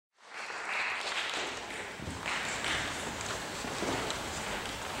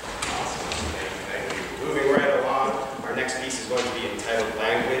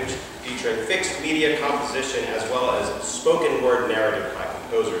multimedia composition as well as spoken word narrative by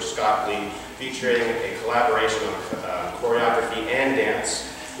composer Scott Lee, featuring a collaboration on choreography and dance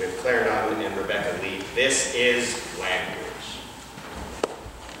with Clare Naughton and Rebecca Lee. This is Language.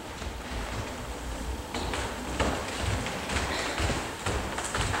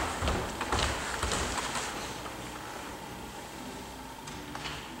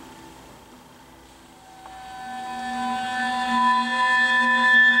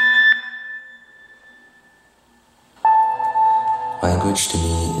 Language to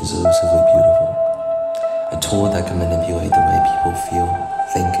me is elusively beautiful, a tool that can manipulate the way people feel,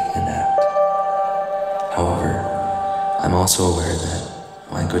 think, and act. However, I'm also aware that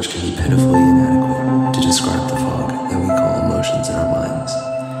language can be pitifully inadequate to describe the fog that we call emotions in our minds,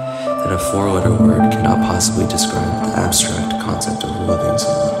 that a four-letter word cannot possibly describe the abstract concept of loving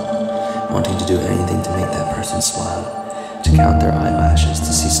someone, wanting to do anything to make that person smile, to count their eyelashes,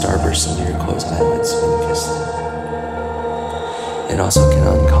 to see starbursts under your closed eyelids when you kiss them. It also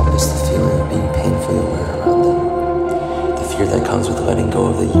cannot encompass the feeling of being painfully aware around them, the fear that comes with letting go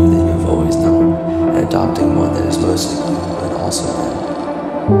of the you that you've always known and adopting one that is mostly you but also them.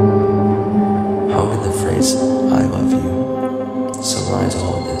 How can the phrase, I love you, summarize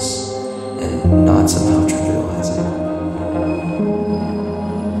all of this and not somehow trivialize it?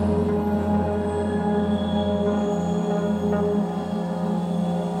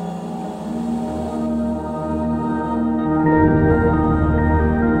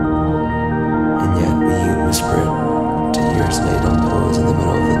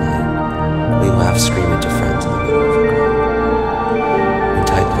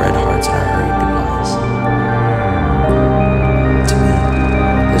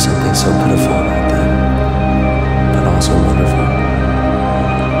 So